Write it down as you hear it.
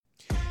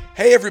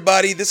Hey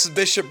everybody, this is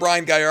Bishop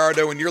Brian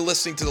Gallardo, and you're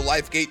listening to the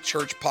LifeGate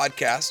Church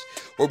podcast,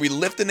 where we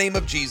lift the name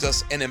of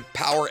Jesus and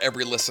empower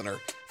every listener.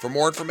 For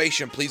more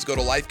information, please go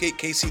to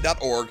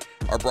lifegatekc.org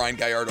or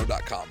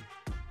briangallardo.com.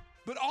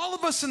 But all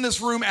of us in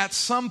this room at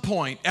some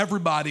point,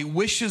 everybody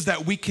wishes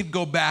that we could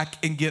go back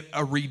and get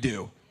a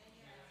redo.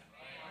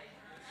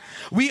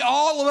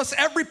 All of us,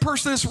 every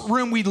person in this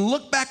room, we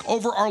look back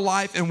over our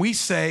life and we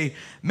say,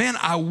 man,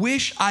 I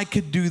wish I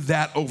could do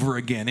that over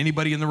again.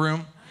 Anybody in the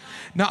room?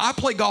 Now, I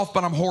play golf,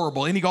 but I'm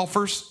horrible. Any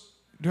golfers?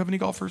 Do you have any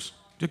golfers?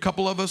 A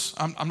couple of us.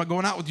 I'm not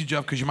going out with you,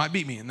 Jeff, because you might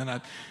beat me, and then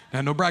I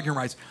have no bragging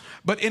rights.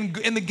 But in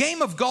the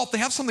game of golf, they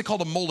have something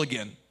called a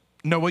mulligan.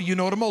 Noah, you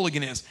know what a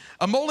mulligan is.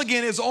 A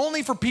mulligan is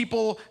only for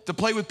people to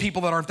play with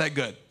people that aren't that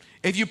good.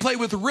 If you play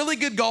with really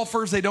good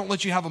golfers, they don't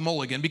let you have a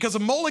mulligan, because a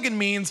mulligan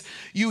means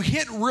you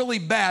hit really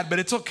bad, but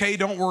it's okay,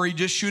 don't worry,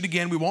 just shoot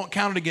again. We won't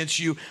count it against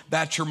you.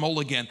 That's your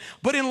mulligan.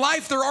 But in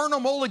life, there are no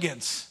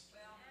mulligans.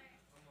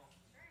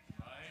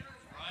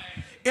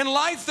 In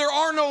life, there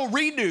are no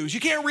redos. You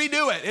can't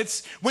redo it.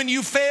 It's when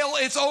you fail,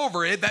 it's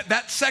over.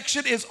 That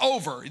section is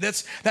over.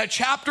 That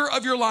chapter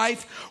of your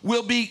life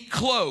will be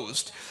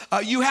closed.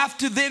 You have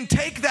to then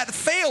take that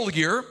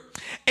failure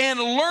and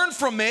learn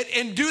from it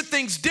and do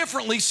things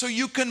differently so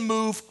you can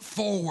move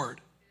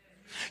forward.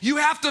 You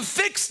have to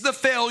fix the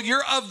failure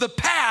of the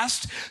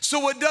past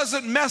so it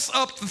doesn't mess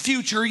up the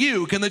future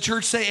you. Can the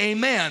church say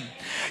amen?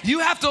 You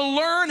have to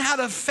learn how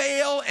to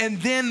fail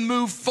and then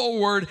move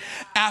forward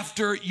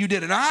after you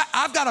did it.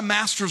 I've got a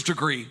master's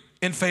degree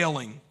in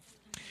failing.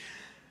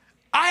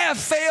 I have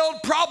failed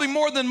probably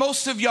more than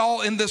most of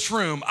y'all in this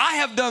room. I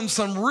have done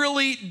some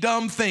really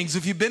dumb things.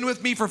 If you've been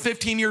with me for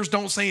 15 years,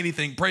 don't say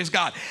anything. Praise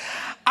God.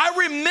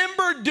 I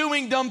remember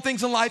doing dumb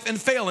things in life and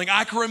failing.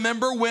 I can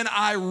remember when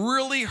I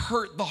really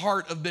hurt the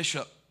heart of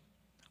Bishop.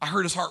 I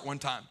hurt his heart one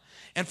time.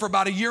 And for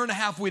about 1.5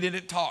 years, we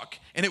didn't talk.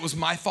 And it was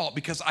my fault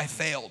because I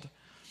failed.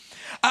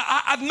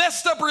 I've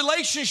messed up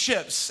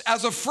relationships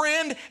as a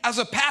friend, as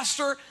a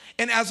pastor,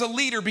 and as a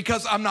leader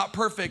because I'm not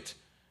perfect.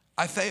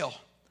 I fail.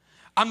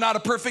 I'm not a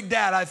perfect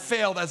dad. I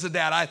failed as a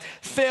dad. I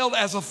failed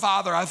as a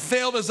father. I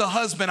failed as a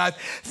husband. I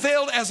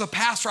failed as a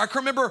pastor. I can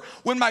remember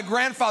when my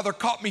grandfather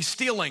caught me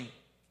stealing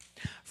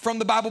from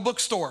the Bible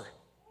bookstore.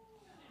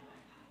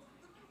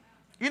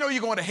 You know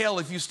you're going to hell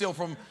if you steal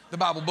from the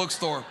Bible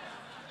bookstore.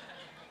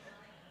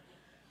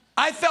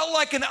 I felt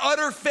like an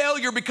utter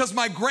failure because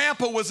my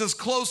grandpa was as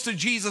close to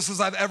Jesus as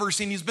I've ever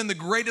seen. He's been the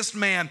greatest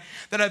man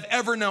that I've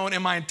ever known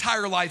in my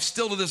entire life,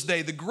 still to this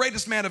day, the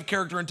greatest man of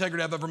character and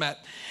integrity I've ever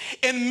met.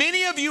 And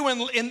many of you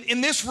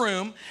in this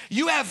room,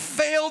 you have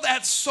failed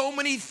at so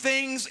many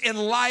things in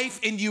life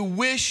and you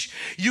wish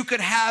you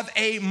could have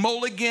a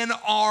mulligan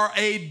or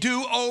a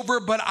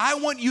do-over, but I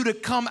want you to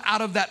come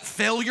out of that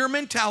failure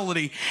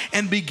mentality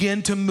and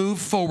begin to move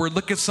forward.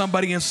 Look at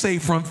somebody and say,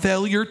 from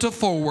failure to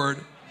forward.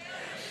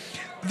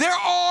 There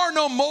are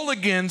no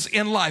mulligans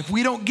in life.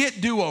 We don't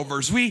get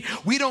do-overs. We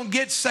don't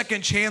get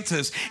second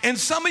chances. And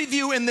some of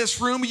you in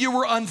this room, you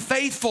were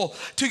unfaithful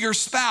to your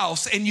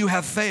spouse and you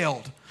have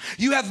failed.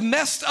 You have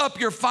messed up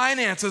your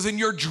finances and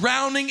you're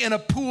drowning in a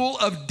pool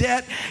of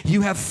debt.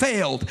 You have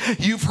failed.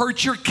 You've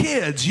hurt your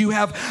kids. You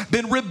have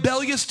been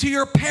rebellious to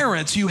your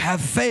parents. You have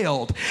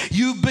failed.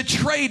 You've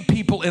betrayed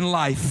people in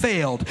life.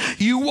 Failed.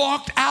 You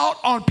walked out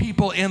on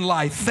people in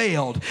life.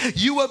 Failed.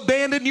 You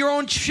abandoned your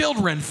own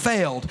children.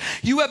 Failed.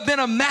 You have been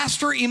a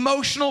master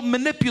emotional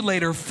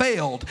manipulator.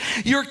 Failed.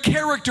 Your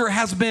character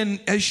has been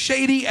as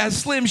shady as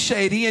Slim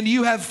Shady, and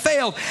you have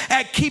failed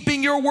at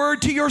keeping your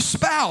word to your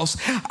spouse.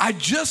 I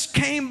just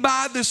came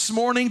by this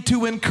morning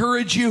to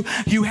encourage you.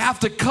 You have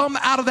to come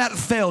out of that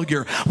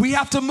failure. We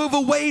have to move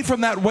away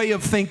from that way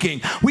of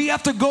thinking. We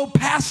have to go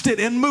past it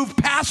and move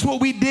past what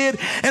we did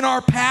in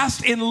our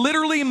past and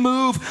literally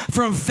move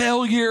from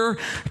failure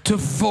to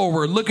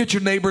forward. Look at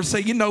your neighbor and say,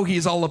 you know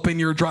he's all up in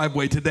your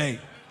driveway today.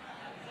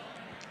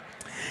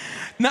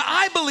 Now,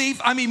 I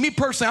believe, me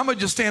personally, I'm going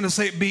to just stand and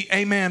say,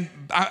 amen.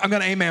 I'm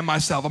going to amen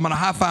myself. I'm going to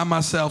high five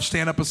myself,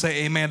 stand up and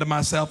say amen to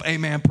myself.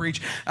 Amen,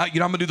 preach. I'm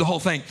going to do the whole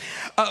thing.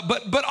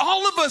 But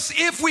all of us,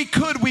 if we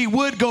could, we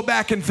would go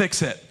back and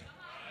fix it.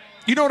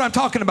 You know what I'm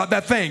talking about,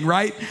 that thing,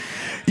 right?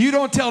 You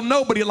don't tell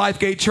nobody at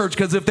LifeGate Church,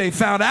 because if they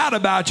found out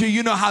about you,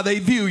 you know how they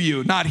view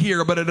you. Not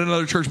here, but at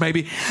another church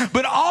maybe.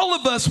 But all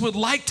of us would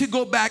like to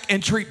go back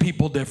and treat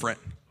people different.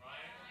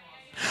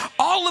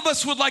 All of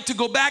us would like to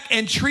go back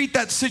and treat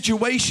that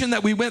situation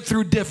that we went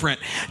through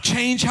different.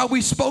 Change how we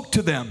spoke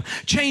to them.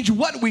 Change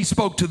what we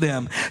spoke to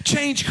them.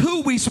 Change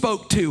who we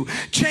spoke to.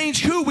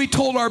 Change who we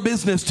told our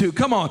business to.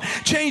 Come on.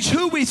 Change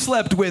who we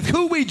slept with,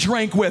 who we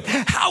drank with,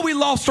 how we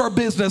lost our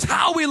business,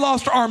 how we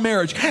lost our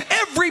marriage.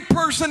 Every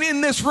person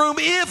in this room,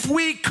 if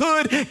we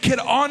could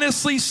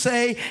honestly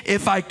say,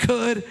 if I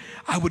could,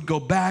 I would go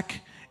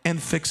back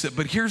and fix it.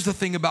 But here's the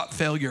thing about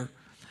failure.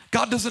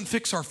 God doesn't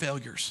fix our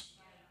failures,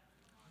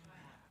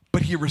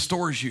 but he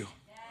restores you.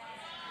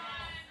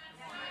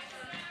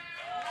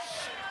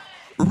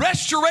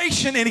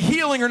 Restoration and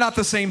healing are not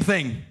the same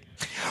thing.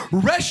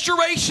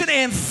 Restoration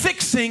and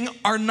fixing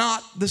are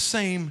not the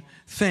same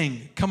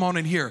thing. Come on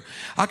in here.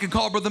 I can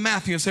call Brother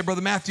Matthew and say,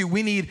 Brother Matthew,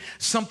 we need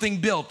something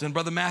built. And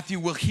Brother Matthew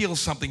will heal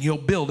something. He'll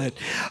build it.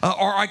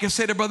 Or I can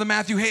say to Brother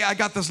Matthew, hey, I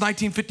got this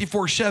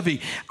 1954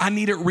 Chevy. I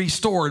need it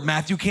restored.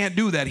 Matthew can't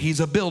do that. He's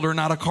a builder,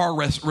 not a car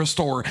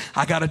restorer.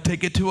 I got to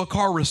take it to a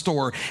car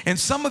restorer. And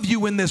some of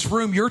you in this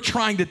room, you're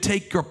trying to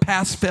take your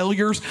past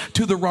failures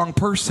to the wrong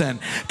person.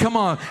 Come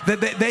on.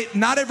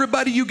 Not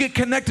everybody you get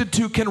connected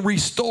to can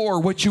restore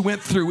what you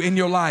went through in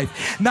your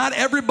life. Not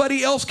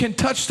everybody else can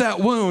touch that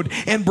wound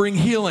and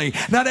bring healing.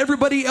 Not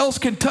everybody else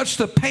can touch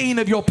the pain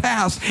of your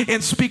past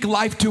and speak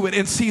life to it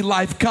and see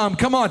life come.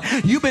 Come on.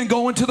 You've been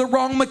going to the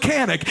wrong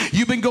mechanic.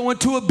 You've been going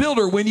to a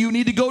builder when you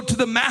need to go to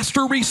the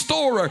master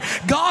restorer.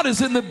 God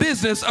is in the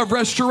business of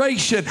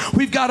restoration.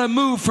 We've got to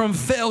move from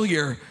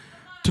failure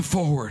to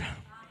forward.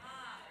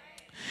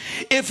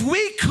 If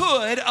we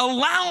could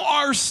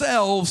allow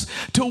ourselves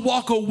to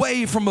walk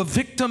away from a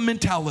victim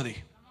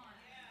mentality.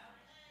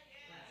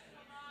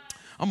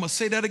 I'm going to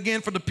say that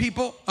again for the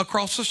people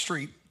across the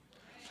street.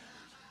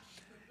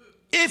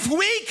 If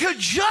we could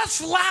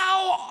just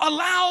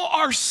allow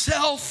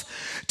ourselves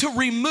to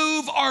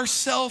remove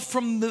ourselves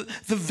from the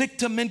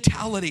victim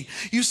mentality.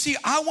 You see,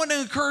 I want to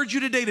encourage you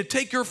today to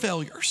take your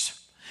failures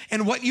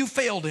and what you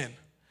failed in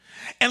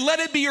and let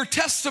it be your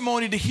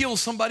testimony to heal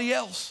somebody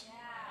else.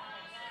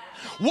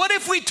 What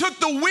if we took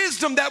the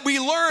wisdom that we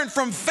learned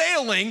from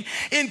failing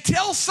and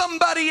tell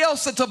somebody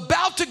else that's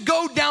about to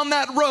go down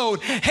that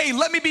road, hey,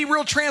 let me be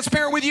real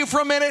transparent with you for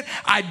a minute.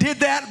 I did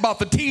that, bought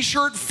the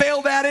t-shirt,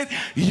 failed at it.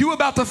 You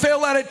about to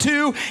fail at it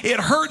too. It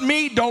hurt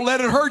me. Don't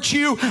let it hurt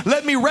you.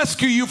 Let me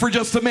rescue you for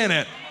just a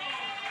minute.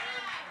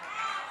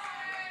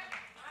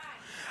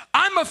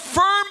 I'm a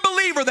firm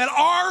believer that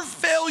our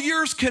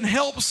failures can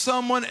help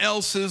someone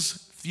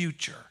else's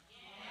future.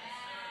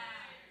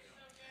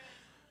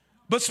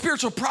 But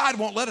spiritual pride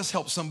won't let us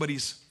help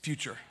somebody's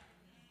future.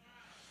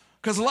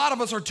 Because a lot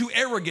of us are too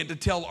arrogant to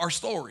tell our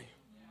story.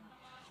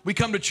 We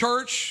come to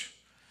church,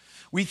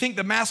 we think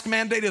the mask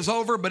mandate is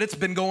over, but it's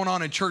been going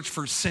on in church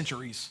for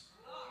centuries.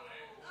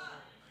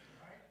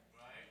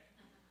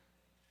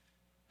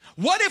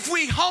 What if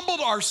we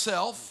humbled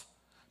ourselves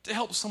to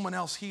help someone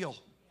else heal?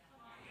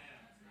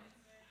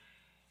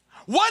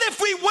 What if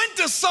we went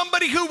to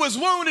somebody who was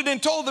wounded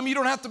and told them, you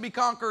don't have to be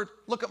conquered,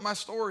 look at my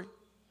story?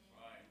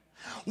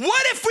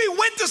 What if we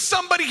went to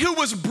somebody who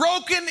was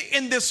broken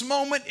in this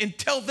moment and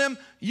tell them,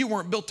 you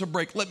weren't built to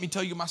break, let me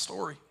tell you my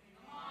story.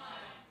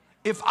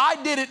 If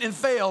I did it and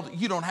failed,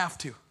 you don't have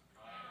to.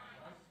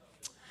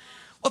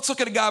 Let's look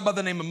at a guy by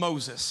the name of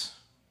Moses.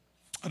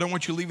 I don't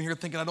want you leaving here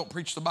thinking I don't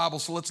preach the Bible,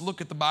 so let's look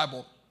at the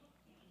Bible.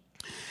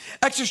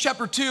 Exodus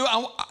chapter 2,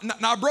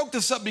 now I broke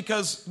this up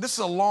because this is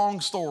a long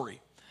story,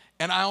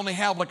 and I only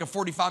have like a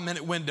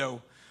 45-minute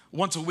window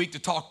once a week to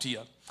talk to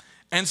you.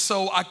 And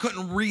so I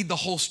couldn't read the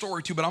whole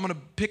story to you, but I'm going to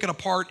pick it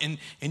apart and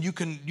you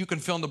can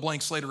fill in the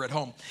blanks later at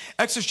home.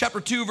 Exodus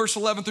chapter 2, verse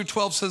 11 through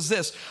 12 says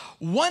this.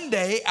 One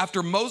day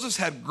after Moses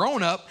had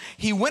grown up,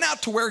 he went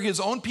out to where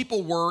his own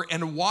people were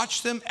and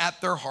watched them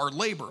at their hard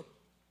labor.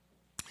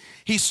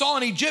 He saw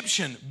an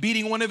Egyptian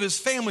beating one of his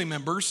family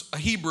members, a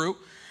Hebrew,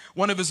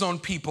 one of his own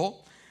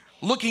people,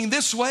 looking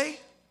this way,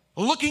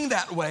 looking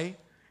that way,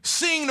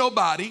 seeing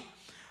nobody.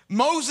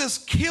 Moses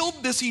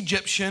killed this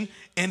Egyptian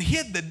and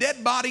hid the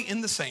dead body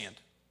in the sand.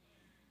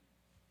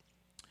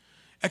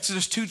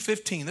 Exodus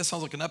 2:15. This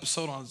sounds like an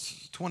episode on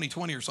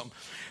 2020 or something.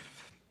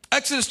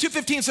 Exodus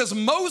 2:15 says,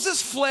 Moses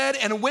fled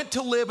and went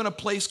to live in a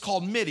place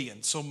called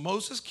Midian. So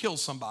Moses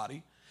kills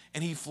somebody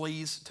and he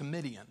flees to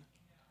Midian.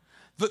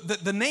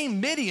 The name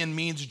Midian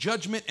means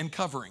judgment and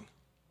covering.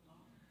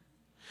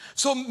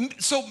 So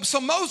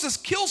Moses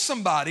kills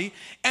somebody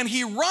and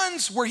he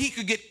runs where he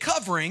could get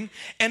covering,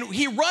 and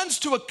he runs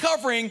to a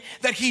covering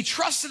that he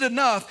trusted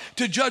enough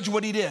to judge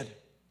what he did.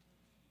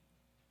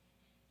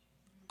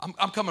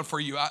 I'm coming for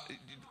you.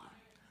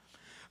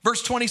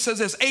 Verse 20 says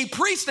this, a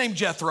priest named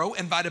Jethro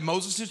invited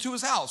Moses into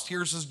his house.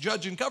 Here's his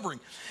judge and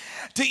covering.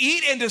 To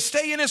eat and to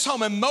stay in his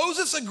home. And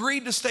Moses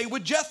agreed to stay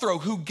with Jethro,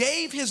 who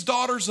gave his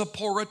daughter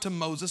Zipporah to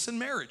Moses in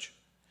marriage.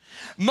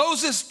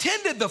 Moses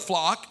tended the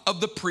flock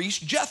of the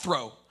priest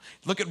Jethro.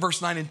 Look at verse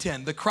 9 and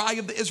 10. The cry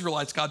of the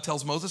Israelites, God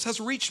tells Moses,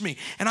 has reached me,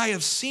 and I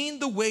have seen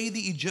the way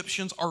the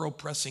Egyptians are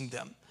oppressing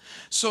them.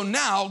 So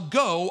now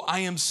go, I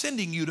am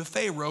sending you to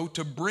Pharaoh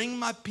to bring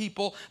my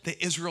people,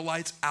 the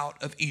Israelites,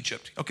 out of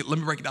Egypt. Okay, let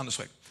me break it down this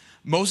way.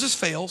 Moses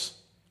fails.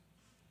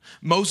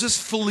 Moses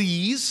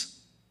flees.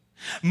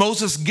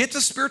 Moses gets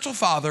a spiritual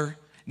father.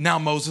 Now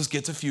Moses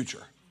gets a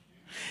future.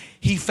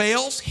 He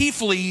fails, he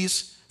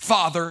flees,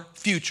 father,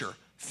 future.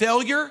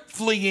 Failure,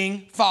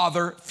 fleeing,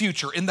 father,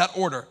 future, in that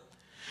order.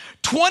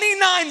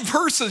 29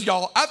 verses,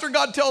 y'all, after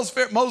God tells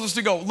Moses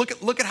to go.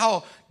 Look at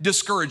how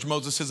discouraged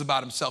Moses is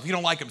about himself. He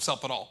don't like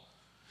himself at all.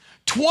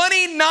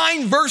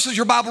 29 verses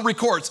your Bible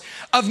records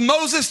of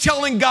Moses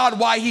telling God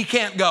why he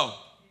can't go.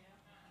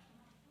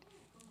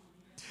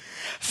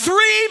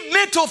 3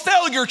 mental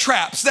failure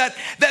traps that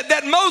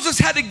Moses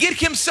had to get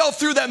himself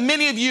through that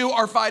many of you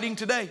are fighting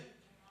today.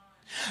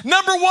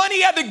 Number 1,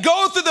 he had to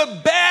go through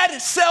the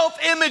bad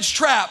self-image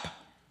trap.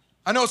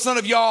 I know it's none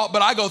of y'all,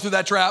 but I go through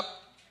that trap.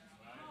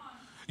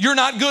 You're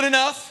not good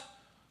enough,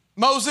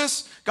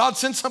 Moses. God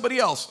sent somebody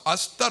else. I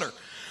stutter.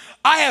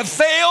 I have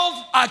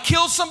failed. I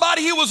killed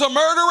somebody who was a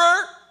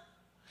murderer.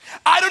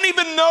 I don't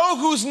even know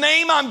whose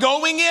name I'm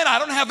going in. I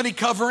don't have any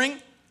covering.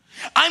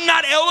 I'm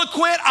not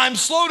eloquent. I'm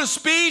slow to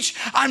speech.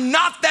 I'm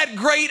not that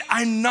great.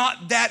 I'm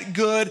not that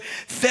good.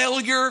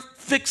 Failure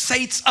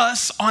fixates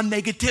us on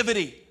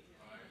negativity.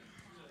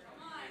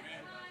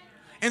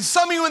 And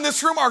some of you in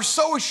this room are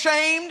so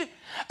ashamed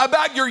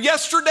about your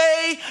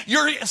yesterday.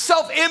 Your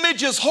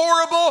self-image is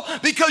horrible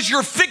because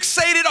you're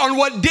fixated on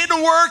what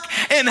didn't work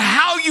and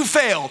how you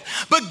failed.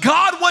 But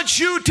God wants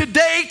you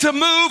today to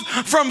move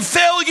from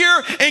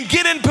failure and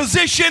get in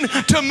position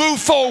to move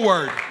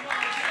forward.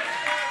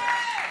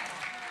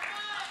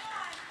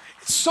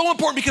 It's so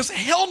important because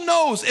hell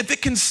knows if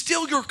it can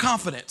steal your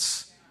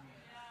confidence,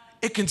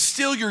 it can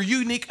steal your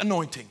unique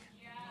anointing.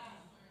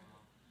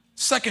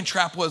 Second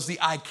trap was the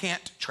I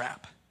can't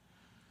trap.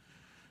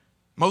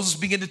 Moses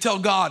began to tell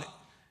God.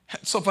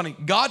 It's so funny.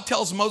 God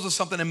tells Moses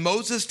something and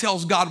Moses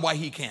tells God why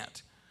he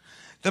can't.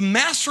 The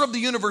master of the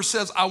universe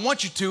says, I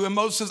want you to. And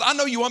Moses says, I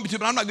know you want me to,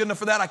 but I'm not good enough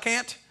for that. I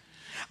can't.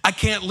 I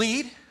can't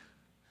lead.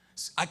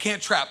 I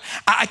can't trap.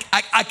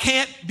 I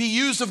can't be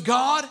used of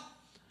God.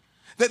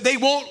 That they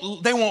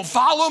won't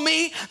follow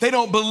me. They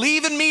don't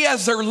believe in me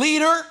as their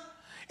leader.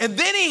 And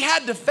then he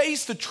had to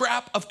face the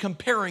trap of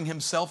comparing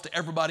himself to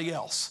everybody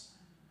else.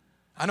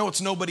 I know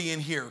it's nobody in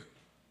here,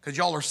 because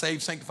y'all are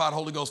saved, sanctified,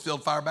 Holy Ghost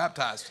filled, fire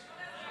baptized.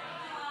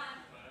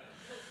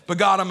 But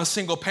God, I'm a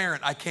single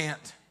parent. I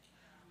can't.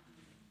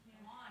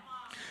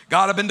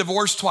 God, I've been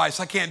divorced twice.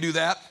 I can't do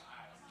that.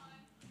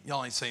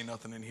 Y'all ain't saying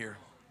nothing in here.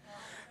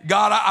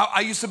 God,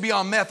 I used to be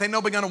on meth. Ain't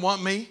nobody going to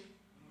want me.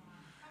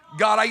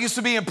 God, I used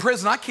to be in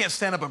prison. I can't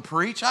stand up and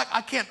preach.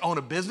 I can't own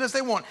a business.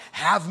 They won't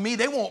have me.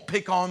 They won't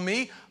pick on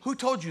me. Who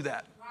told you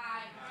that?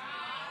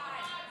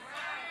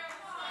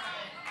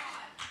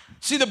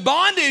 See, the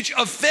bondage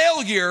of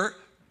failure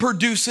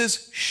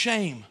produces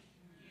shame.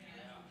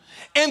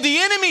 And the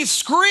enemy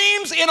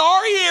screams in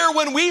our ear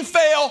when we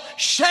fail,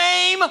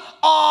 shame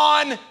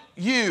on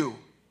you.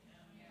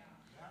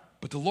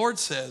 But the Lord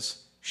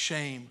says,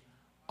 shame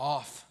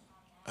off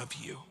of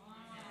you.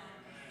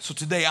 So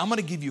today I'm going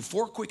to give you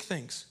 4 quick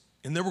things,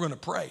 and then we're going to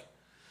pray.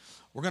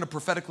 We're going to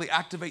prophetically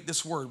activate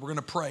this word. We're going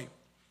to pray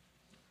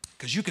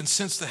because you can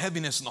sense the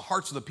heaviness in the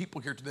hearts of the people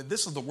here today.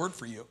 This is the word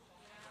for you.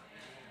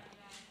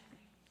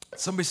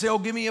 Somebody say, oh,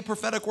 give me a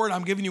prophetic word.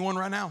 I'm giving you one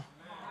right now.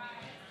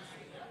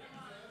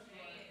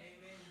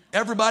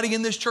 Everybody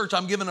in this church,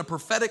 I'm giving a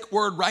prophetic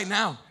word right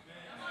now.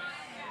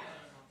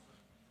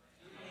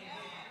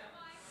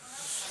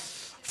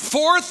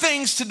 4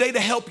 things today to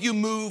help you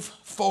move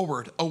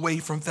forward away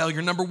from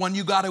failure. Number 1,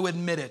 you got to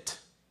admit it.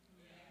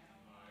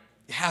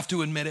 You have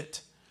to admit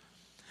it.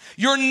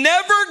 You're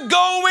never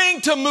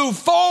going to move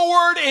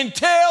forward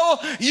until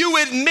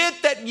you admit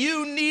that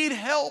you need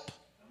help.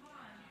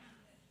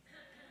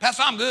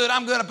 Pastor, I'm good.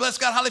 I bless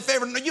God, highly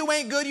favored. No, you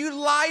ain't good, you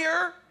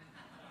liar.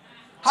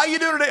 How you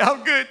doing today?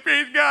 I'm good.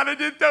 Praise God, I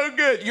did so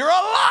good. You're a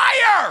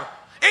liar,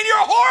 and you're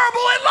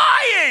horrible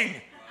at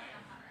lying.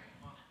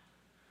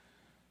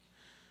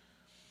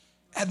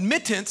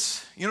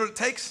 Admittance, you know what it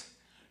takes?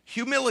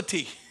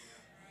 Humility.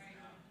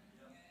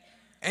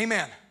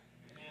 Amen.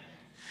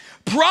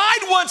 Pride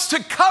wants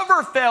to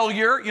cover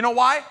failure. You know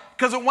why?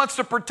 Because it wants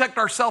to protect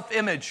our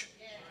self-image.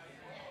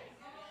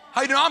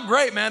 How you doing? I'm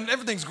great, man.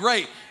 Everything's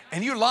great.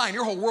 And you're lying.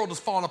 Your whole world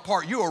is falling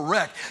apart. You're a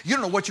wreck. You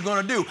don't know what you're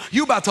going to do.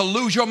 You're about to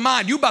lose your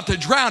mind. You're about to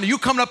drown. You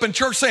coming up in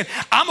church saying,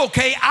 I'm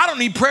okay. I don't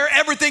need prayer.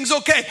 Everything's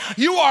okay.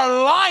 You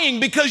are lying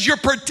because you're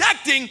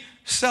protecting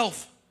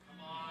self.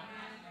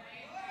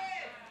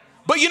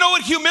 But you know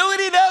what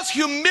humility does?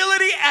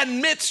 Humility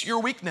admits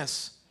your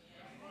weakness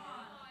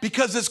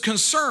because it's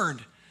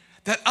concerned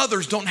that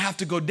others don't have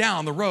to go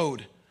down the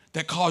road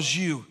that caused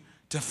you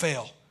to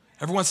fail.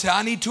 Everyone say,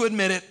 I need to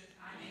admit it.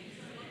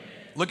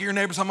 Look at your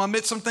neighbors. I'm going to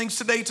admit some things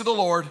today to the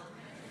Lord.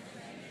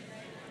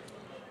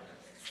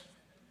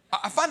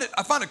 I find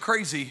it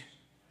crazy.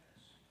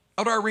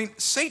 Elder Irene,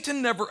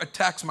 Satan never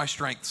attacks my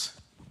strengths.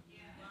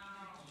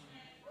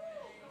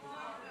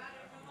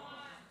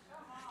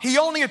 He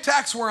only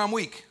attacks where I'm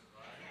weak.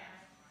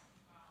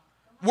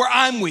 Where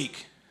I'm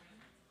weak.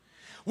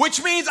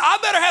 Which means I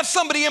better have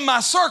somebody in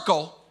my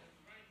circle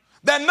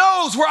that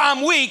knows where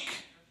I'm weak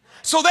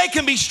so they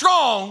can be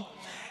strong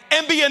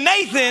and be a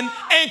Nathan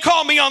and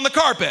call me on the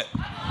carpet.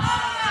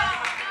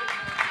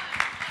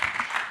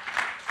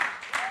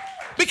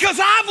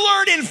 Because I've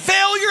learned in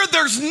failure,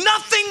 there's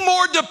nothing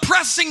more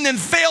depressing than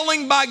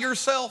failing by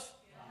yourself.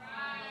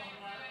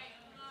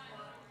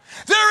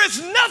 There is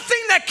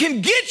nothing that can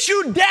get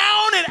you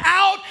down and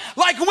out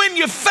like when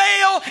you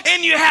fail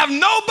and you have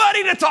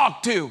nobody to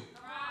talk to.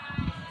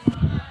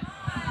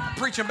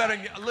 Preaching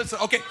better. Listen,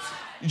 okay.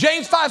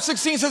 James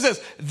 5:16 says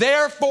this,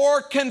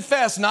 therefore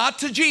confess, not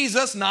to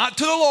Jesus, not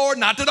to the Lord,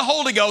 not to the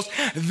Holy Ghost.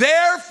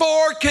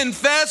 Therefore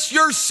confess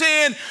your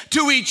sin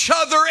to each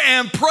other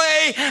and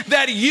pray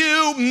that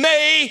you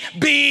may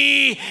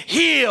be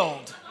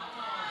healed.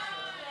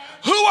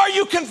 Who are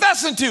you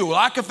confessing to? Well,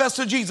 I confess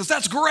to Jesus.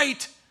 That's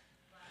great.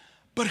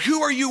 But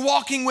who are you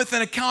walking with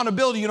in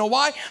accountability? You know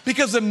why?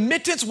 Because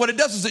admittance, what it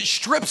does is it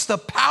strips the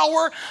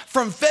power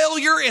from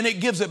failure and it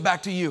gives it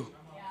back to you.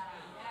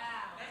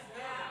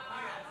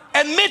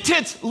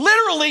 Admittance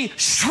literally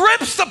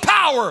strips the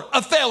power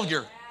of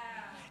failure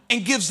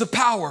and gives the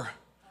power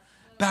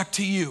back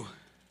to you.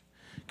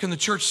 Can the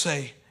church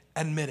say,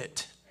 admit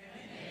it?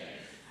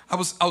 I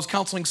was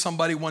counseling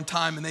somebody one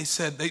time and they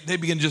said, they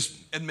began to just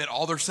admit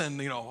all their sin.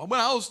 You know, when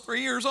I was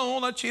 3 years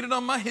old, I cheated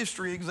on my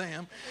history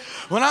exam.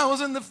 When I was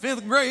in the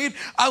 5th grade,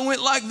 I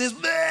went like this,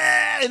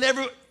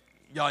 and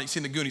y'all ain't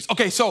seen the Goonies.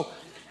 Okay, so,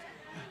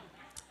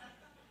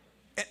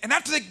 and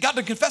after they got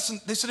to confessing,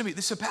 they said to me,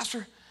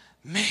 Pastor,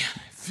 man,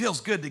 it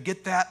feels good to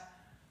get that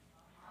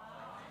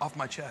off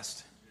my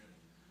chest.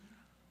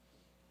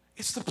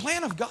 It's the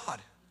plan of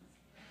God.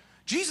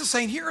 Jesus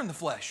ain't here in the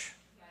flesh.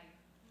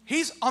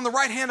 He's on the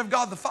right hand of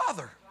God the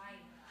Father.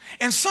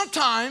 And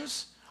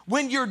sometimes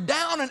when you're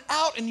down and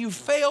out and you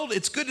failed,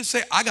 it's good to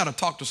say, I got to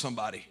talk to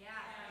somebody.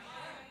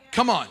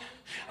 Come on.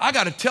 I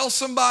got to tell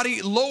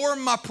somebody, lower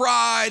my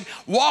pride,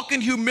 walk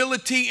in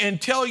humility and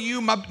tell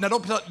you now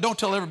don't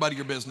tell everybody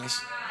your business.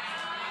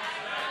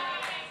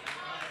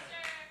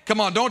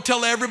 Come on, don't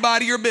tell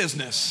everybody your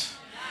business.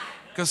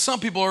 Because some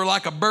people are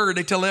like a bird,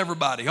 they tell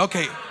everybody.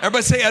 Okay,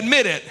 everybody say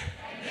admit it.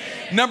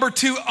 Number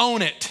 2,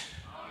 own it.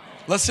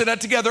 Let's say that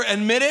together.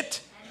 Admit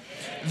it,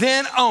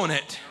 then own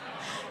it.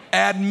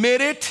 Admit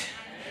it,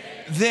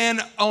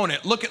 then own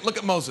it. Look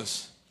at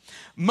Moses.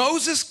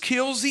 Moses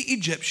kills the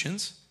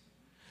Egyptians.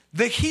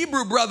 The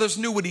Hebrew brothers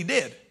knew what he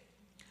did.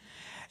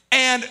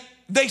 And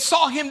they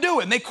saw him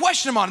do it and they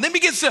questioned him on it. Then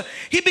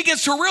he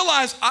begins to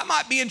realize, I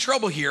might be in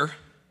trouble here.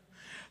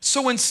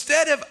 So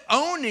instead of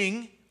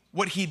owning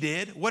what he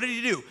did, what did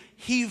he do?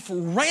 He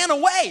ran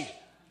away.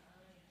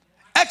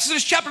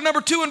 Exodus chapter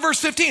number 2 and verse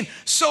 15.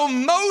 So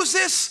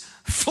Moses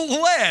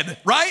fled,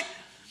 right?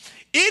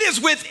 It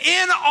is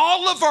within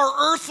all of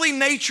our earthly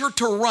nature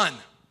to run.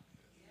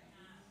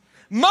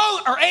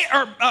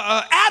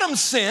 Adam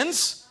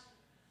sins.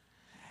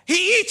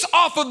 He eats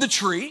off of the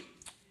tree.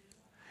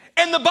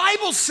 And the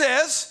Bible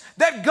says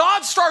that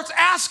God starts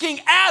asking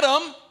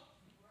Adam,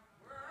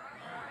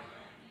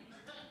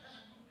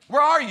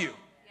 where are you?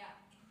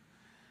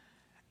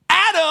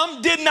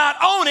 Adam did not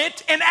own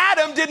it and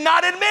Adam did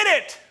not admit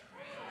it.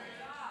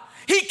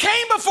 He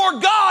came before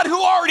God, who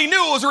already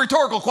knew it was a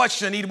rhetorical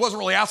question. He wasn't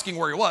really asking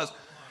where he was.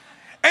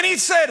 And he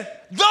said,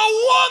 the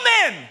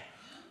woman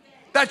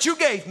that you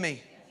gave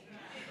me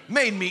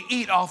made me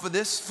eat off of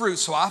this fruit,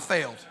 so I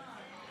failed.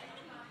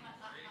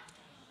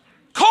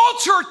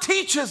 Culture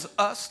teaches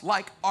us,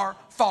 like our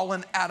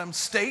fallen Adam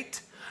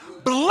state,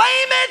 blame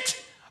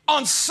it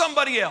on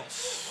somebody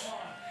else.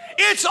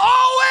 It's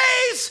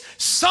always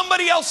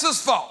somebody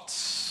else's fault.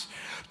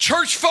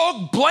 Church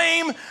folk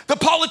blame the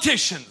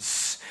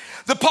politicians.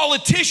 The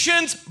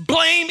politicians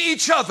blame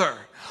each other.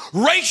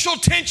 Racial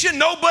tension,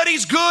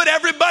 nobody's good,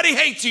 everybody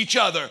hates each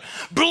other.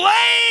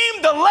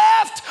 Blame the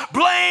left,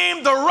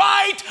 blame the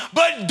right,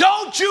 but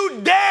don't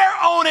you dare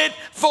own it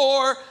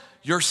for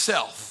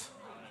yourself.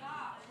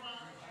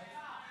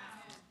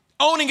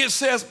 Owning it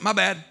says, my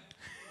bad.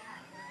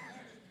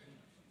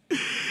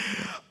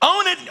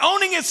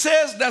 Owning it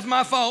says, that's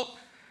my fault.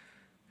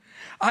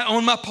 I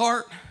own my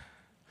part.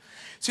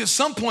 See, at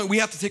some point we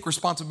have to take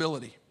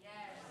responsibility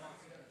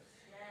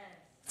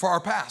for our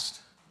past.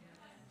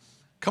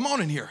 Come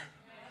on in here.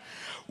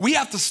 We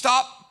have to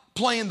stop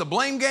playing the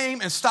blame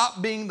game and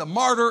stop being the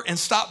martyr and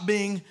stop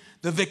being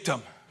the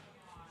victim.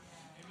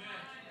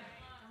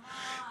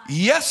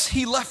 Yes,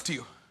 he left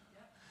you,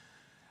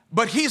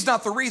 but he's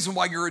not the reason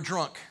why you're a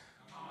drunk.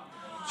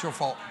 It's your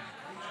fault.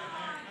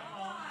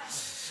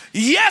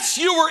 Yes,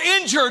 you were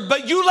injured,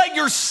 but you let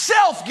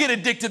yourself get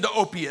addicted to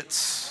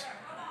opiates.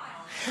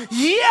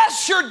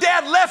 Yes, your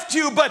dad left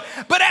you, but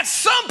at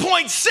some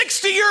point,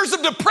 60 years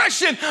of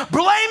depression,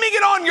 blaming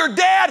it on your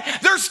dad,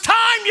 there's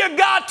time you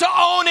got to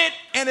own it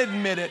and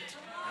admit it.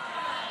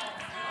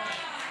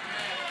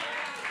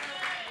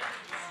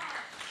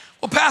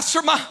 Well,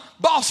 Pastor, my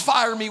boss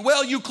fired me.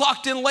 Well, you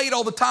clocked in late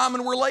all the time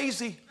and we're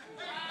lazy.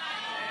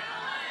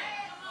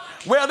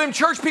 Well, them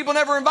church people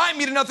never invite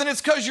me to nothing.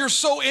 It's because you're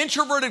so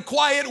introverted,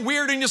 quiet,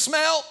 weird, and you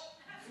smell.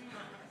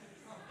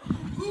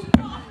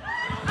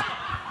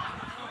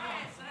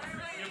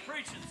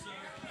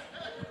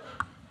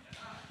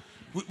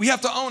 We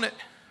have to own it.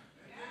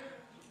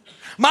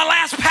 My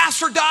last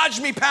pastor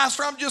dodged me,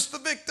 Pastor. I'm just the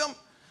victim.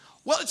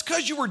 Well, it's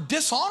because you were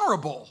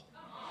dishonorable.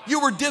 You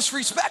were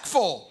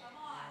disrespectful.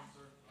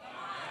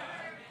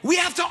 We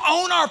have to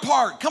own our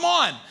part. Come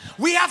on.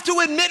 We have to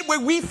admit where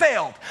we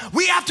failed.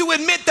 We have to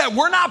admit that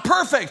we're not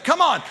perfect.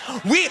 Come on.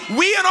 We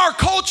in our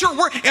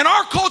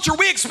culture,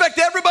 we expect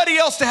everybody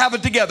else to have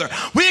it together.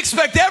 We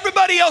expect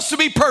everybody else to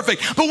be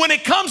perfect. But when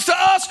it comes to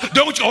us,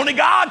 only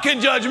God can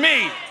judge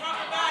me.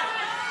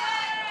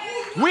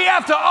 We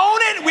have to own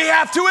it. We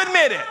have to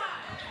admit it.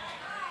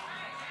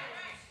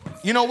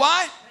 You know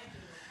why?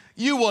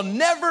 You will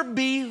never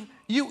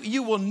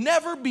You will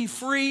never be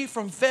free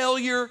from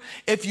failure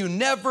if you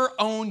never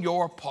own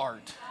your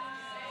part.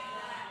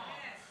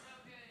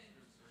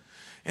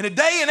 In a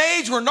day and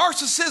age where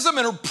narcissism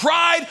and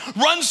pride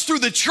runs through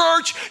the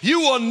church,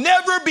 you will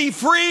never be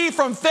free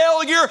from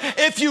failure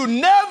if you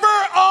never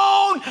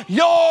own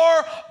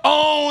your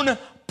own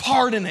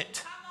part in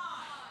it.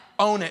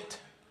 Own it.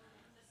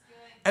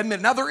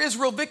 Admit. Now, there is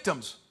real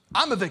victims.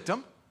 I'm a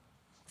victim.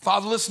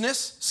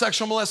 Fatherlessness,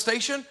 sexual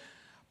molestation,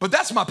 but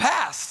that's my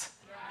past.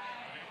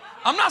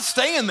 I'm not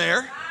staying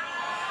there.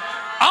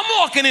 I'm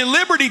walking in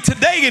liberty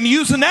today and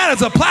using that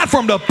as a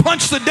platform to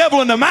punch the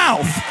devil in the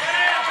mouth.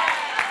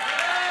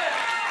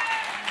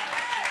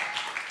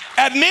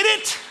 Admit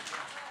it,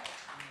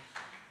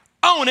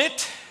 own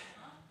it,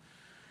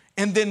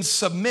 and then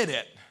submit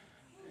it.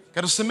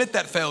 Got to submit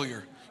that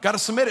failure. Got to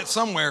submit it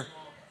somewhere.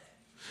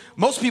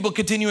 Most people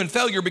continue in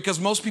failure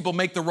because most people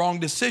make the wrong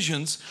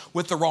decisions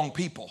with the wrong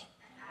people.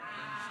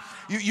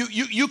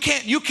 You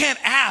can't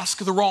ask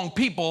the wrong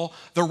people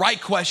the right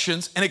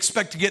questions and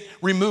expect to get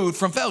removed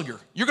from failure.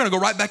 You're going to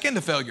go right back into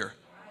failure.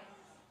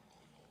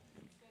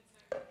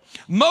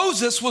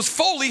 Moses was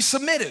fully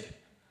submitted.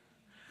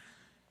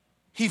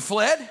 He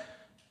fled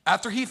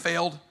after he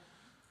failed,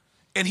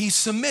 and he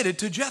submitted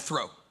to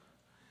Jethro.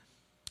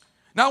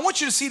 Now, I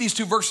want you to see these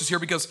two verses here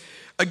because,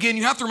 again,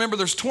 you have to remember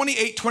there's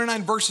 28,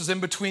 29 verses in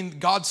between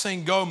God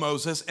saying, go,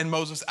 Moses, and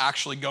Moses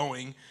actually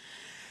going.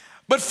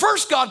 But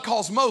first, God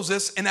calls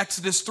Moses in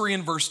Exodus 3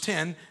 and verse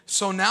 10,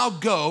 so now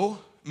go,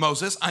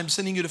 Moses, I'm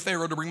sending you to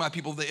Pharaoh to bring my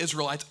people, the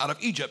Israelites, out of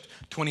Egypt.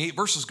 28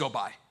 verses go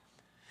by.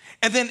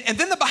 And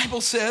then the Bible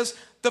says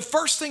the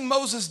first thing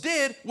Moses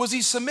did was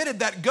he submitted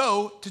that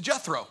go to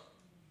Jethro.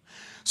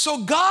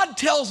 So God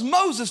tells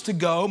Moses to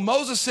go.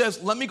 Moses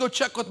says, let me go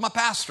check with my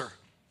pastor.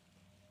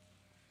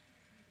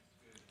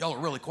 Y'all are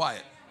really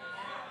quiet.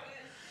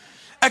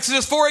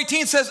 Exodus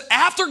 4:18 says,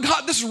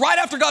 this is right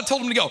after God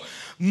told him to go.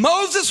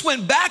 Moses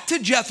went back to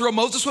Jethro,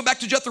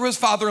 his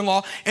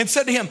father-in-law, and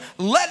said to him,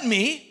 let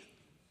me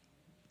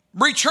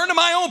return to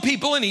my own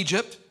people in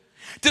Egypt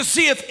to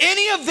see if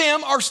any of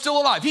them are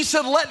still alive. He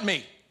said, let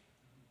me.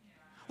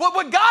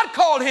 What God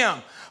called him,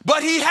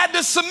 but he had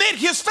to submit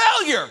his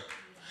failure.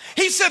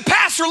 He said,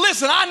 Pastor,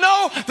 listen, I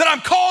know that I'm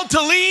called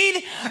to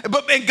lead,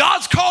 and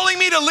God's calling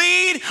me to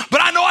lead,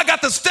 but I know I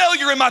got this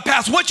failure in my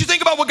past. What you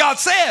think about what God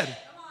said?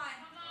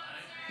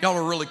 Y'all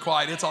are really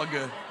quiet. It's all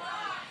good.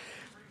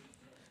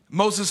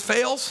 Moses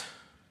fails.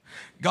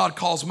 God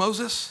calls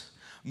Moses.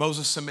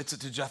 Moses submits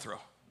it to Jethro.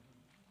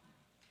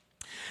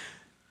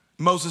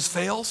 Moses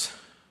fails.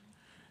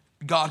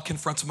 God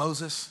confronts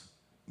Moses.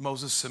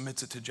 Moses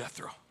submits it to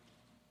Jethro.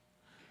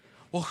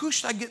 Well, who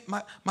should I get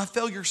my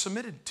failure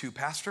submitted to,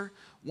 Pastor?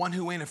 One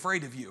who ain't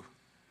afraid of you.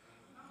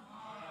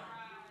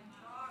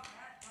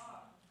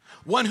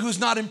 One who's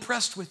not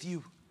impressed with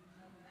you.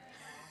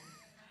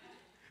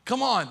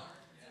 Come on.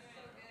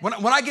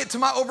 When I get to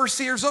my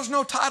overseers, there's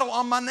no title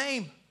on my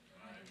name.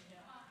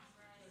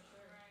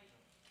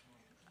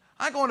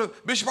 I go into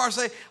Bishop R and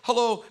say,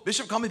 hello,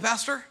 Bishop, call me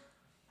pastor.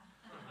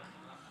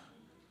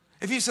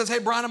 If he says, hey,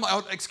 Brian, I'm like,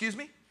 oh, excuse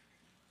me?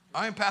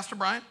 I am Pastor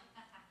Brian.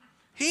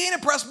 He ain't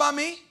impressed by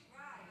me.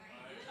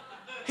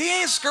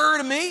 He ain't scared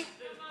of me.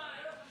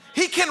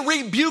 He can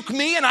rebuke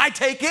me and I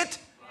take it.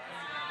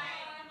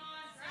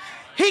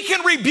 He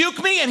can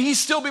rebuke me and he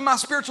still be my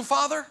spiritual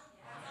father.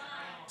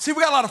 See,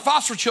 we got a lot of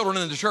foster children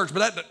in the church,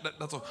 but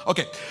that's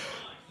okay.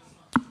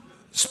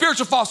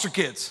 Spiritual foster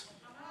kids.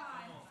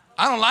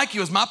 I don't like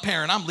you as my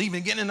parent. I'm leaving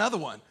and getting another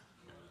one.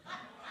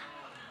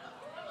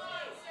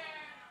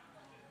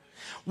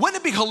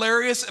 Wouldn't it be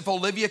hilarious if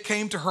Olivia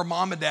came to her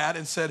mom and dad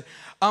and said,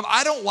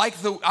 I don't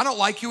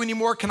like you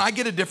anymore. Can I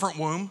get a different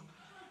womb?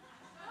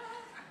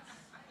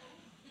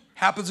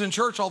 Happens in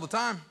church all the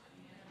time.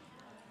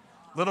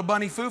 Little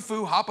bunny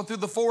foo-foo hopping through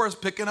the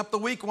forest, picking up the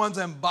weak ones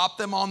and bop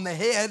them on the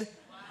head,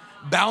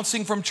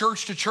 bouncing from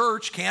church to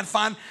church. Can't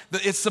find,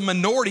 it's the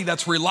minority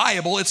that's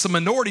reliable. It's the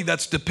minority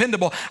that's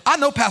dependable. I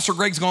know Pastor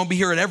Greg's going to be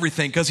here at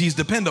everything because he's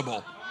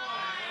dependable.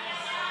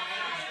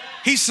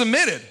 He's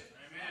submitted.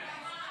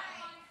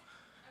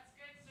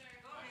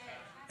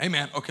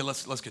 Amen. Okay,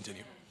 let's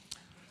continue.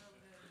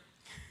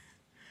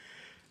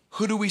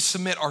 Who do we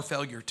submit our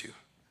failure to?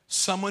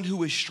 Someone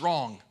who is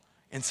strong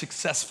and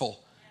successful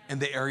in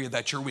the area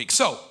that you're weak.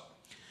 So,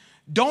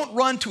 don't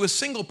run to a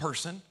single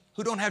person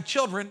who don't have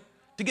children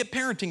to get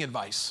parenting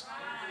advice.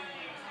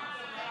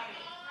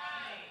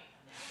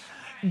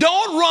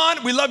 Don't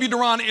run, we love you,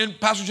 Duran and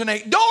Pastor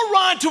Janae. Don't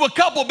run to a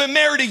couple been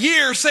married a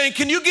year saying,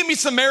 can you give me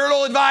some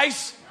marital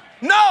advice?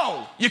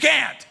 No, you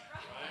can't.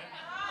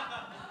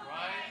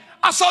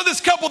 I saw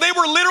this couple, they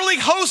were literally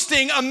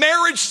hosting a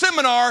marriage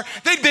seminar.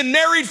 They'd been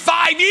married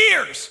 5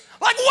 years.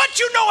 Like, what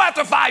you know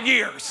after 5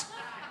 years?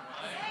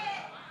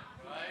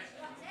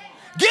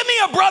 Give me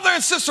a brother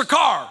and sister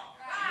Carr.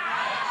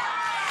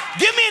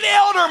 Give me an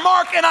Elder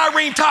Mark and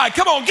Irene Ty.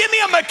 Come on, give me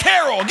a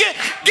McCarroll.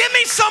 Give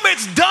me somebody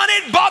that's done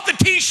it, bought the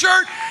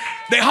t-shirt.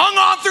 They hung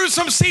on through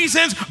some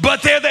seasons,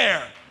 but they're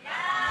there.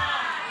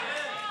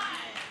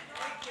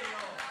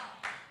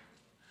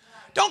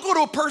 Don't go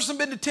to a person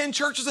been to 10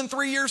 churches in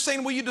 3 years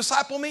saying, will you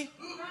disciple me?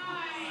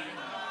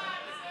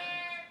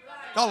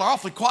 Y'all are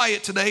awfully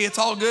quiet today. It's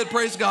all good.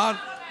 Praise God.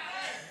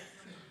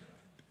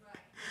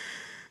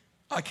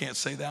 I can't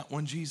say that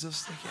one,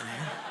 Jesus. They can't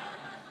hear.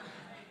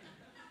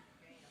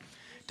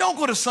 Don't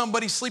go to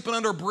somebody sleeping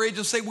under a bridge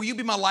and say, will you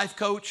be my life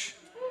coach?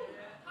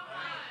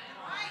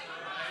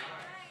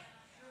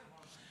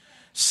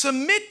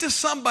 Submit to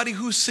somebody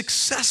who's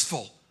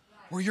successful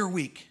where you're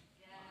weak.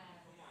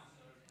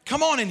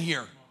 Come on in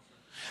here.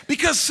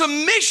 Because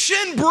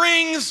submission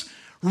brings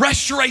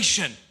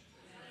restoration.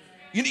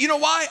 You know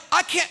why?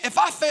 I can't, if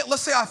I fail,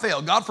 let's say I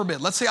fail, God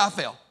forbid, let's say I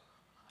fail.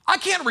 I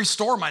can't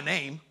restore my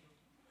name.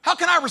 How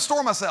can I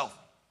restore myself?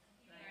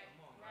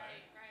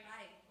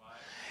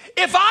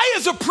 If I,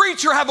 as a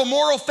preacher, have a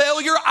moral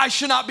failure, I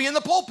should not be in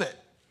the pulpit.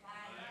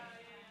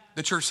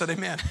 The church said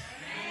amen.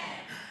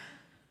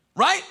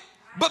 Right?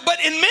 But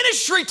in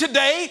ministry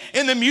today,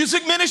 in the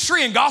music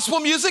ministry, in gospel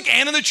music,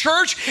 and in the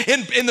church,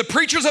 in the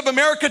preachers of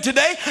America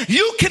today,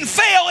 you can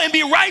fail and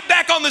be right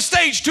back on the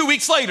stage 2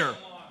 weeks later.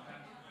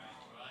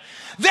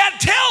 That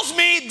tells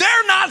me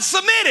they're not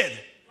submitted.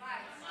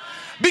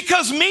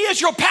 Because me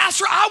as your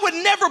pastor, I would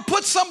never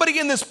put somebody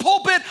in this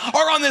pulpit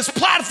or on this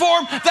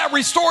platform that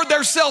restored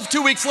their self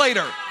 2 weeks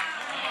later.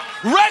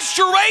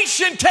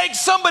 Restoration takes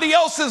somebody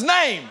else's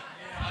name.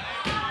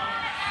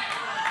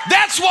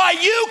 That's why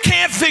you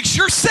can't fix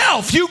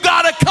yourself. You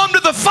got to come to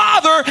the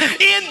Father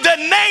in the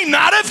name,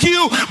 not of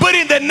you, but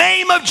in the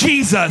name of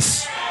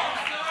Jesus.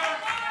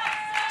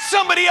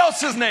 Somebody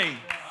else's name.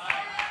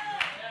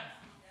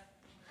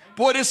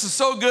 Boy, this is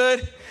so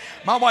good.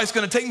 My wife's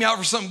going to take me out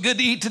for something good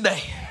to eat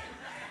today.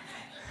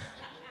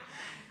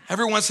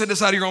 Everyone say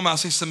this out of your own mouth.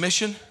 Say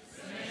submission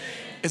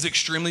is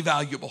extremely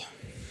valuable.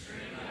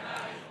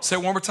 Say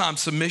it one more time.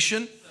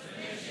 Submission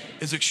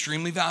is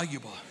extremely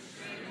valuable.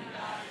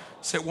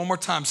 Say it one more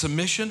time.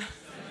 Submission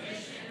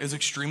is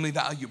extremely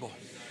valuable.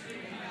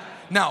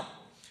 Now,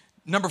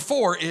 number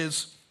 4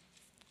 is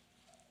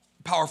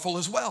powerful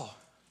as well.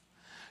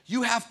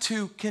 You have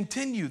to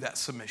continue that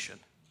submission.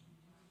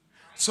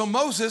 So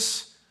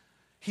Moses,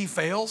 he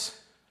fails,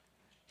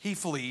 he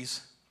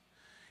flees,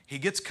 he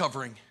gets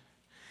covering,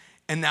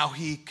 and now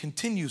he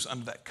continues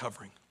under that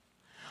covering.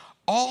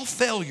 All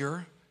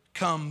failure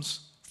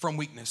comes from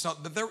weakness. Now,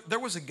 there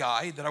was a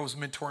guy that I was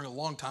mentoring a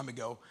long time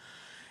ago,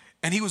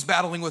 and he was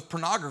battling with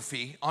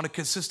pornography on a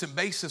consistent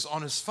basis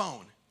on his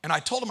phone. And I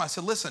told him, I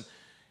said, listen,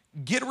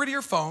 get rid of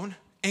your phone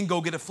and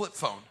go get a flip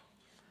phone.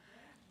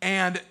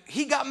 And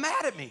he got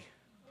mad at me.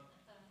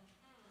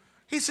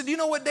 He said, do you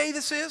know what day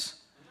this is?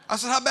 I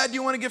said, how bad do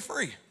you want to get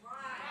free?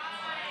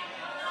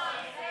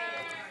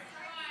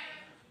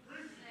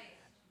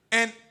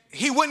 And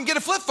he wouldn't get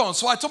a flip phone.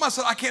 So I told him, I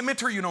said, I can't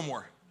mentor you no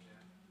more.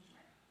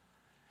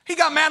 He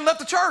got mad and left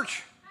the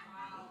church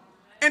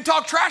and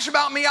talked trash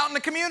about me out in the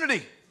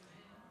community.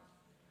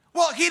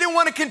 Well, he didn't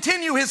want to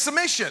continue his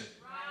submission.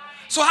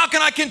 So how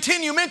can I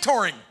continue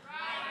mentoring?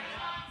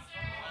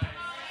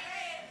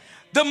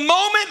 The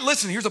moment,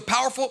 listen, here's a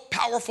powerful,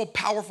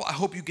 I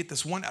hope you get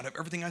this one out of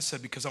everything I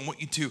said because I want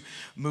you to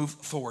move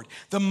forward.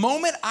 The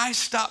moment I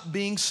stop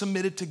being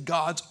submitted to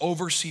God's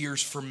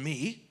overseers for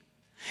me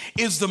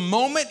is the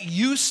moment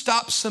you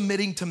stop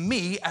submitting to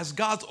me as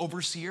God's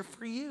overseer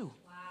for you.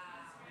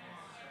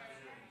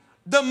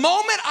 The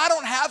moment I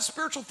don't have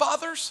spiritual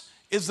fathers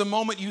is the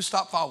moment you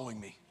stop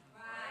following me.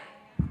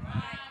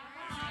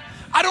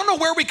 I don't know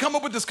where we come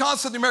up with this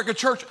concept in the American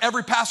church,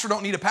 every pastor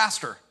don't need a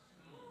pastor.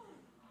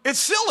 It's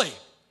silly.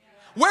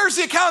 Where's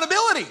the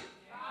accountability?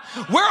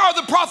 Where are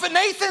the prophet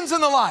Nathans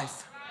in the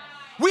life?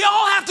 We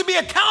all have to be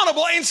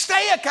accountable and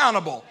stay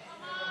accountable.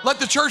 Let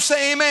the church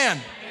say amen.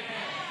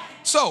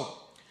 So,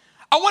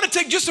 I want to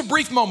take just a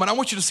brief moment. I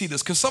want you to see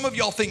this because some of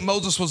y'all think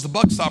Moses was the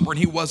buck stopper and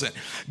he wasn't.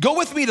 Go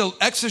with me to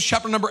Exodus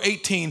chapter number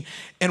 18.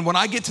 And when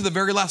I get to the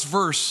very last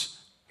verse,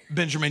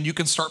 Benjamin, you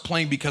can start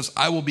playing because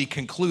I will be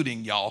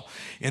concluding, y'all,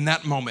 in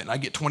that moment. I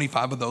get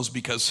 25 of those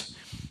because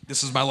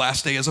this is my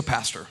last day as a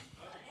pastor.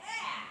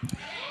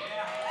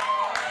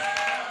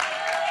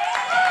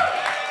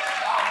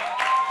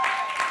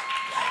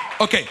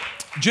 Okay,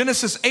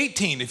 Genesis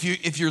 18.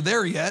 If you're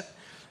there yet,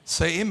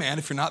 say amen.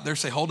 If you're not there,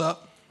 say hold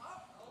up.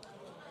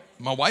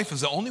 My wife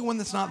is the only one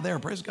that's not there.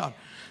 Praise God.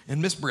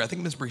 And Miss Bree, I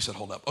think Miss Bree said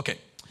hold up. Okay,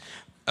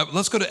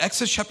 let's go to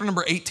Exodus chapter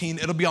number 18.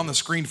 It'll be on the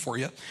screen for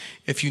you.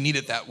 If you need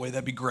it that way,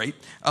 that'd be great.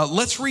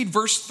 Let's read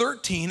verse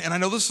 13. And I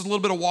know this is a little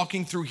bit of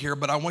walking through here,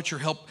 but I want your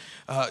help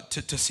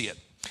to see it.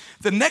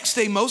 The next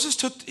day, Moses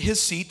took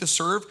his seat to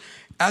serve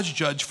as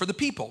judge for the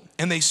people.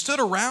 And they stood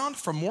around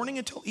from morning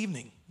until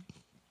evening.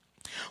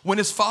 When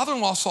his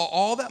father-in-law saw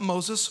all that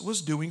Moses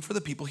was doing for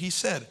the people, he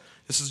said,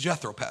 this is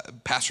Jethro,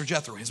 Pastor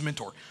Jethro, his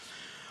mentor.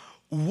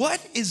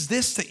 What is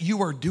this that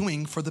you are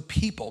doing for the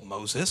people,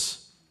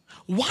 Moses?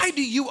 Why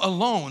do you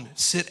alone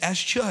sit as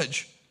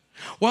judge?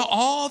 While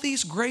all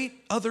these great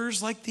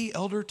others like the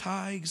elder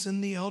Tighes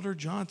and the elder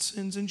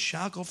Johnsons and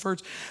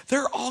Shacklefords,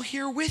 they're all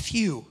here with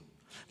you.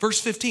 Verse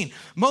 15,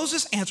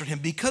 Moses answered him,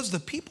 because the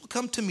people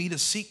come to me to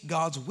seek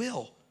God's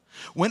will.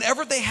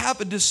 Whenever they have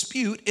a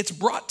dispute, it's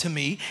brought to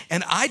me,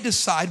 and I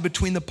decide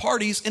between the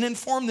parties and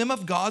inform them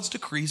of God's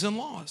decrees and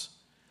laws.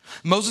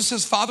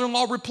 Moses'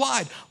 father-in-law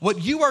replied,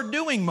 what you are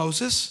doing,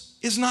 Moses,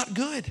 is not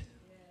good.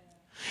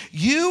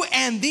 You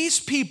and these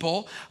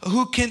people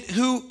who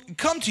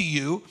come to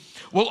you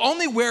will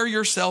only wear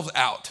yourselves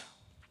out.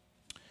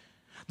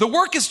 The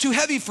work is too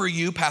heavy for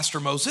you, Pastor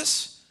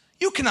Moses.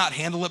 You cannot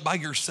handle it by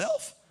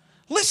yourself.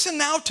 Listen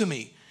now to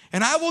me,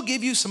 and I will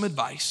give you some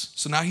advice.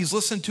 So now he's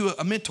listening to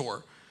a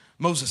mentor,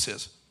 Moses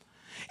is.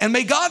 And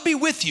may God be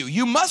with you.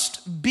 You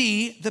must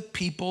be the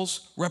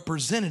people's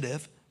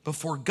representative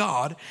before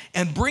God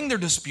and bring their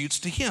disputes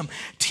to him.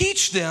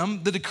 Teach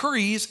them the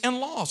decrees and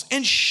laws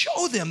and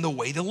show them the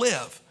way to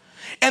live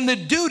and the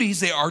duties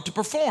they are to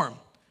perform.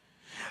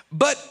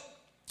 But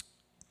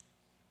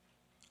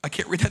I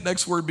can't read that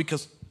next word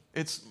because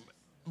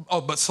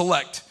but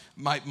select.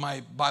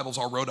 My Bible's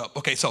all wrote up.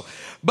 Okay,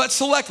 but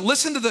select,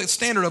 listen to the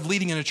standard of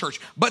leading in a church,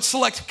 but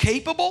select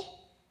capable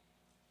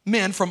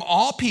men from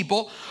all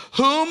people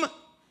whom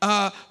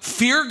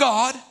fear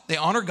God, they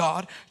honor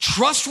God,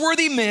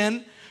 trustworthy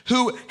men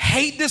who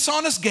hate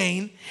dishonest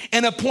gain,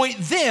 and appoint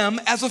them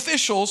as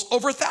officials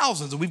over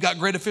thousands. And we've got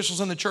great officials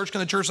in the church. Can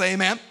the church say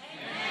amen?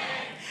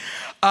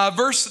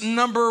 Verse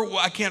number,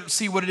 I can't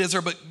see what it is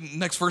there, but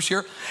next verse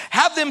here.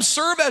 Have them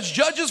serve as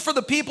judges for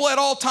the people at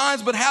all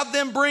times, but have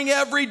them bring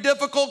every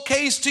difficult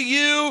case to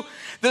you.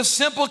 The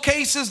simple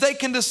cases they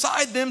can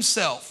decide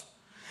themselves.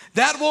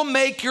 That will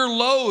make your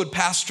load,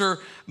 Pastor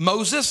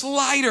Moses,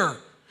 lighter,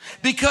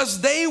 because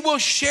they will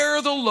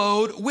share the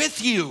load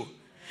with you.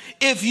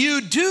 If you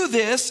do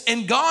this,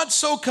 and God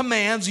so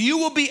commands, you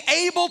will be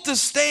able to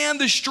stand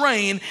the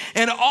strain,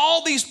 and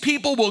all these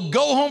people will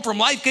go home from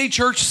LifeGate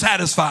Church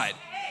satisfied.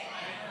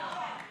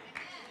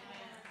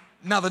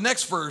 Now, the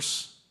next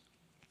verse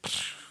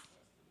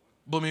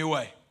blew me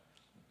away.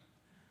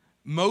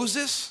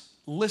 Moses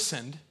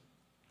listened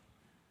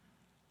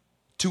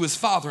to his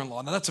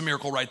father-in-law. Now, that's a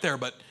miracle right there,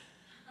 but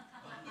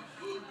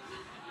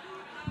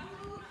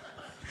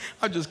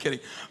I'm just kidding.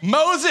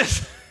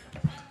 Moses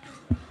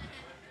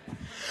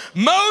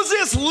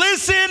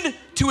listened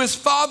to his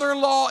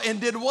father-in-law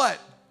and did what?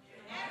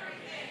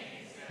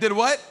 Everything. Did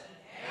what?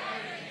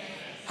 Everything.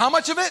 How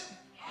much of it?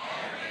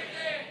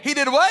 Everything. He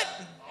did what?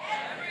 Everything.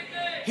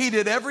 He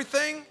did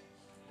everything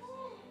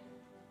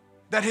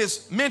that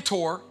his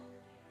mentor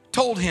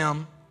told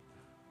him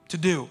to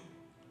do.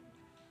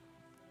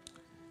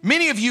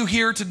 Many of you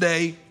here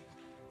today,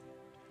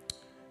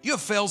 you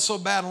have failed so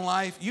bad in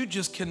life, you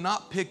just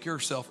cannot pick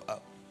yourself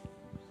up.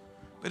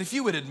 But if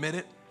you would admit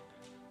it,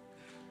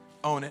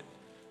 own it,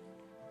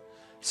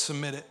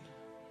 submit it,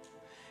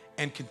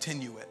 and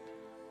continue it.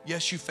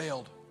 Yes, you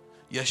failed.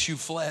 Yes, you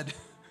fled.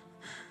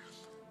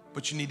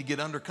 But you need to get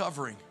under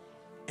covering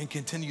and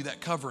continue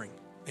that covering.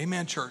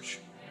 Amen, church.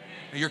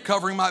 Now, your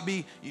covering might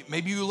be,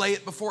 maybe you lay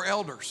it before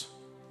elders.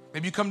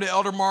 Maybe you come to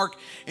Elder Mark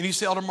and you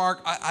say, Elder Mark,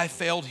 I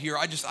failed here.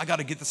 I got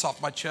to get this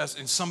off my chest,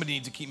 and somebody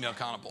needs to keep me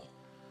accountable.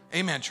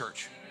 Amen,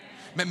 church.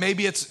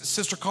 Maybe it's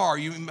Sister Carr.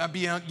 You might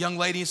be a young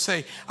lady and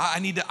say, I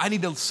need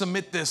to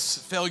submit this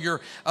failure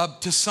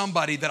to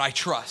somebody that I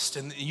trust,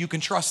 and you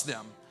can trust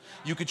them.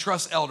 You could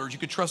trust elders. You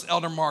could trust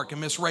Elder Mark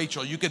and Miss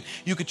Rachel. You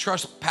could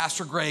trust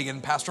Pastor Greg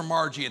and Pastor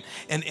Margie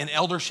and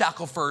Elder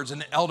Shacklefords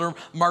and Elder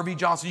Marvie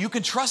Johnson. You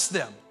can trust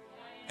them.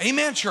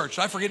 Amen, church.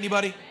 Did I forget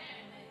anybody?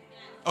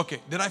 Okay,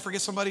 did I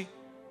forget somebody?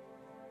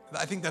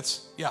 I think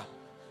that's, yeah.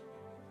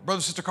 Brother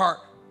and Sister Carr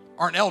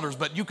aren't elders,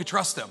 but you could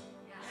trust them.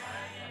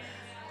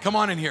 Come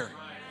on in here.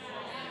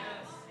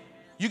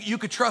 You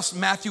could trust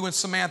Matthew and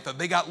Samantha.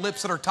 They got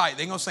lips that are tight.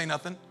 They ain't gonna say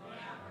nothing.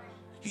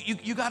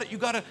 You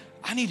gotta,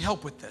 I need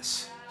help with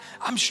this.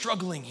 I'm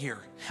struggling here.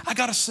 I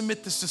gotta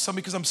submit this to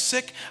somebody because I'm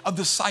sick of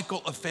the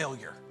cycle of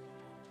failure.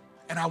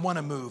 And I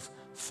wanna move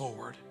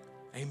forward.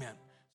 Amen.